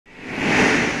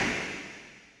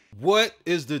What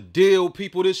is the deal,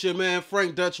 people? This your man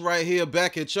Frank Dutch right here,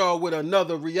 back at y'all with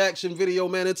another reaction video,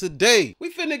 man. And today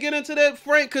we finna get into that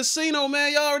Frank Casino,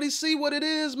 man. Y'all already see what it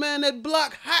is, man. That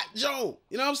block hot joint.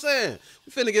 You know what I'm saying?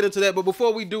 We finna get into that, but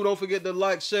before we do, don't forget to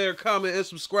like, share, comment, and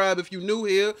subscribe. If you new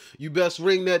here, you best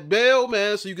ring that bell,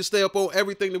 man, so you can stay up on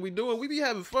everything that we doing. We be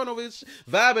having fun over this,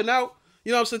 vibing out.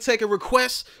 You know what I'm saying? Taking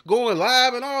requests, going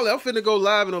live and all that. I'm finna go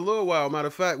live in a little while. Matter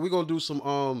of fact, we're gonna do some,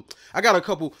 I got a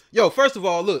couple. Yo, first of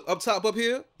all, look, up top up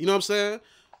here, you know what I'm saying?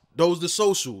 Those the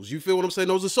socials. You feel what I'm saying?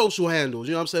 Those are social handles.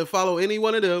 You know what I'm saying? Follow any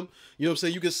one of them. You know what I'm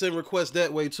saying? You can send requests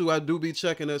that way too. I do be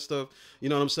checking that stuff. You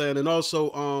know what I'm saying? And also,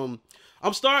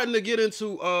 I'm starting to get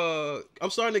into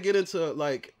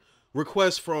like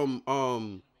requests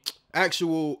from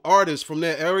actual artists from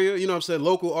that area, you know what I'm saying,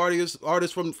 local artists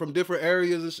from different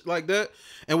areas and shit like that.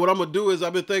 And what I'm gonna do is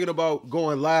I've been thinking about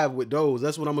going live with those.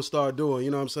 That's what I'm gonna start doing,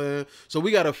 you know what I'm saying? So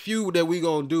we got a few that we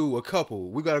gonna do, a couple.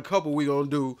 We got a couple we gonna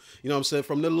do, you know what I'm saying,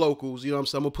 from the locals, you know what I'm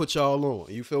saying? I'm gonna put y'all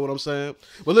on. You feel what I'm saying?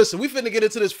 But listen, we finna get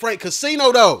into this Frank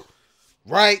Casino though,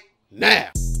 right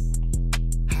now.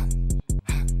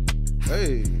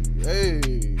 Hey,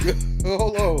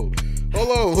 hold on.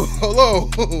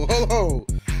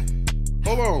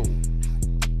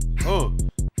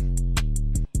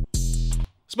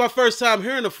 It's my first time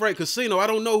hearing the Frank Casino. I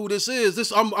don't know who this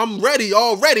is. I'm ready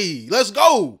already. Let's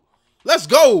go. Let's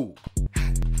go.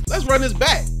 Let's run this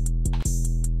back.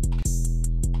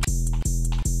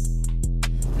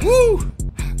 Woo.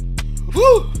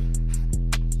 Woo.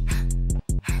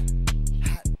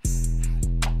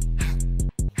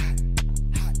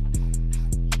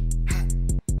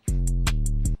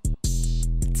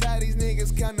 These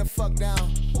niggas kinda fuck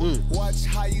down. Watch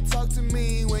how you talk to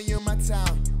me when you're in my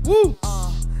town. Woo.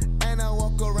 And I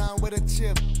walk around with a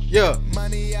chip. Yeah.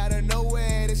 Money out of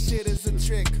nowhere, this shit is a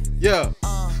trick. Yeah.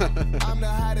 I'm the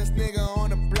hottest nigga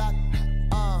on the block.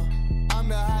 I'm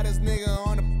the hottest nigga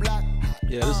on the block.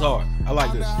 Yeah, this is hard. I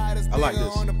like this. I like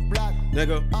this. On the block.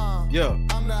 Nigga. Yeah.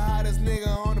 I'm the hottest nigga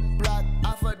on the block.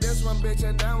 I fuck this one bitch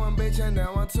and that one bitch and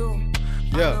that one too.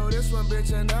 Yeah. I know this one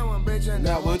bitch and that one bitch and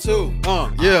that one too.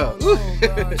 Yeah.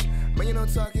 Man, you know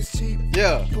talk is cheap.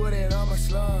 Yeah. Put it on my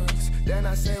slugs. Then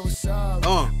I say what's up.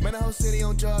 Man, the whole city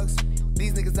on drugs.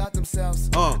 These niggas out themselves.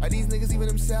 Are these niggas even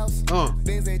themselves?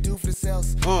 Things they do for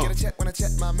themselves. Get a check when I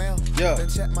check my mail. Yeah. Then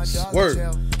check my dog.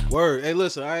 Word. Hey,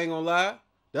 listen, I ain't gonna lie.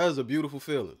 That is a beautiful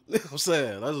feeling. I'm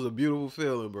saying that is a beautiful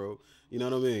feeling, bro. You know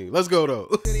what I mean? Let's go though.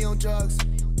 City on drugs.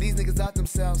 These niggas out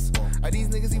themselves. Are these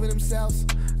niggas even themselves?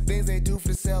 Things they do for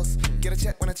themselves. Get a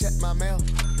check when I check my mail.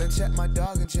 Then check my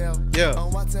dog in jail. Yeah.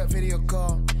 On WhatsApp video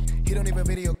call. He don't even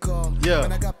video call. Yeah.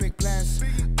 When I got big plans,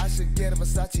 I should get a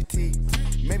Versace tee.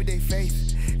 Maybe they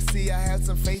faith. See, I have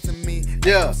some faith in me.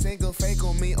 Yeah. No single fake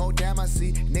on me. Oh damn, I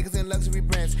see niggas in luxury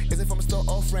brands. Is it from a store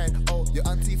or friend? Oh, your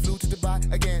auntie flew to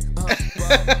Dubai again. But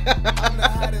I'm the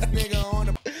hottest nigga on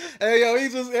the. Hey yo,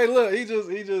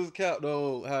 he just capped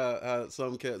on how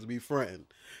some cats be fronting.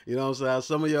 You know what I'm saying? How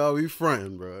some of y'all be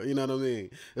fronting, bro. You know what I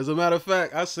mean? As a matter of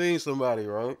fact, I seen somebody,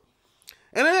 right?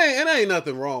 And it ain't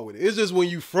nothing wrong with it. It's just when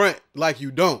you front like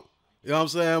you don't. You know what I'm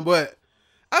saying? But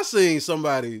I seen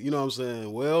somebody, you know what I'm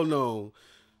saying, well known,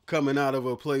 coming out of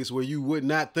a place where you would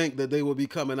not think that they would be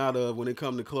coming out of when it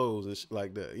come to clothes and shit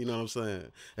like that. You know what I'm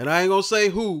saying? And I ain't gonna say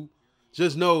who,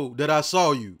 just know that I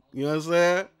saw you. You know what I'm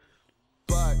saying?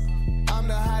 But I'm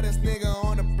the hottest nigga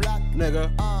on the block.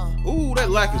 Nigga. Ooh, that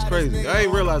lack is crazy. I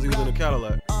ain't realize he was in a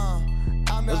Cadillac.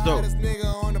 That's dope.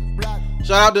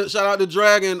 Shout out to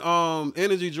Dragon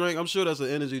energy drink. I'm sure that's an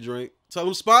energy drink. Tell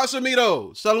them sponsor me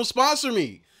though. Tell them sponsor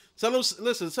me. Tell them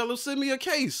send me a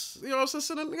case. You know what I'm saying?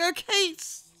 Send them a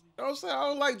case. You know what I'm saying? I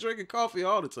don't like drinking coffee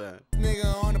all the time.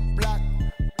 Nigga on the block.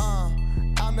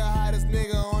 I'm the hottest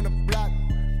nigga on the block.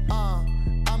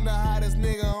 I'm the hottest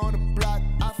nigga on the block.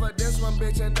 I fuck this one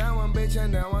bitch and that one bitch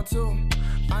and that one too.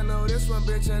 I know this one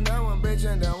bitch and that one bitch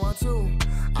and that one too.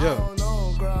 Yeah. I don't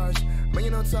know, garage. Man,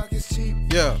 you know talk is cheap.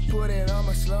 Yeah. Put it on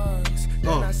my slugs.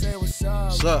 Then I say what's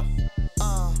up. What's up?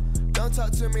 Don't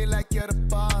talk to me like you're the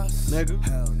boss. Nigga.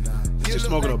 Hell nah. She's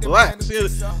smoking a black.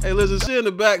 Hey, listen, she in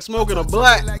the back smoking a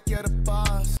black. Like you're the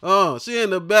boss. She in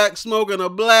the back smoking a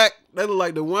black. That look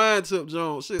like the wine tip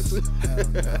Jones. Shit.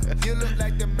 You look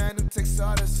like the man who takes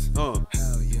orders. Hell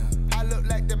yeah. I look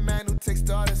like the man who takes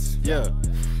orders. Yeah.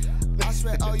 I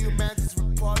swear all you man is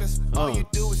reporters. All you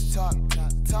do is talk.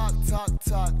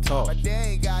 But they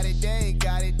ain't got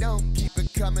it. Don't keep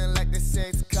it coming like they say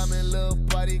it's coming, little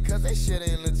buddy. Cause they shit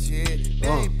ain't legit. They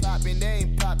ain't popping, they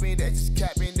just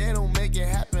capping. They don't make it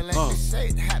happen like they say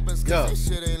it happens. Cause they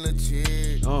shit ain't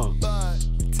legit. But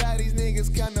tell these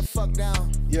niggas kinda fuck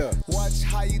down. Yeah. Watch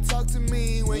how you talk to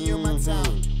me when you're in my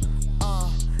town.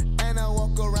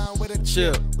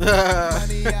 chip.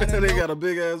 They got a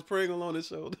big ass Pringle on his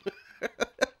shoulder.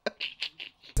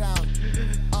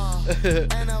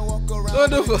 And I walk around What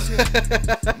the with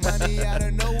a chip. Money out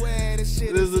of nowhere, this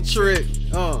shit This is a trick.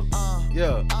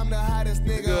 Yeah. I'm the hottest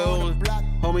nigga on the block.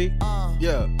 Homie.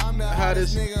 Yeah. I'm the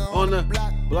Hottest nigga on the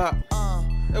block.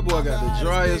 That boy got the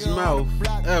driest mouth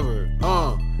ever.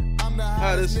 I'm the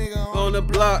Hottest on the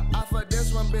block. I fuck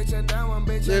this one bitch and that one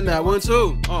bitch Then that one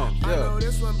too. I Yeah. know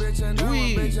this one bitch and that one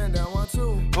bitch and that one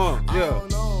too. I Yeah.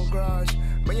 don't know garage,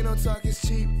 but you know talk is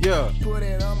cheap. Yeah. Put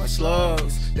it on my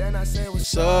Slugs. Then I say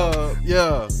what's What's up?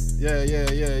 Yeah.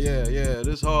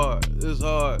 This hard.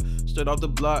 Straight off the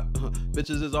block.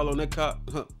 Bitches is all on that cop.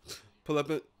 Pull up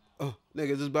it.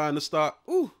 Niggas is buying the stock.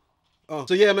 Ooh.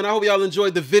 So yeah, man, I hope y'all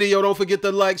enjoyed the video. Don't forget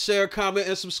to like, share, comment,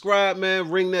 and subscribe, man.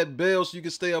 Ring that bell so you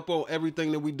can stay up on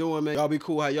everything that we doing, man. Y'all be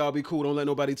cool how y'all be cool. Don't let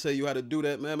nobody tell you how to do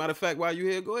that, man. Matter of fact, while you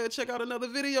here, go ahead and check out another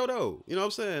video, though. You know what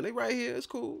I'm saying? They right here. It's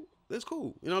cool. It's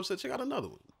cool. You know what I'm saying? Check out another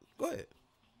one. Go ahead.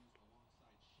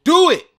 Do it.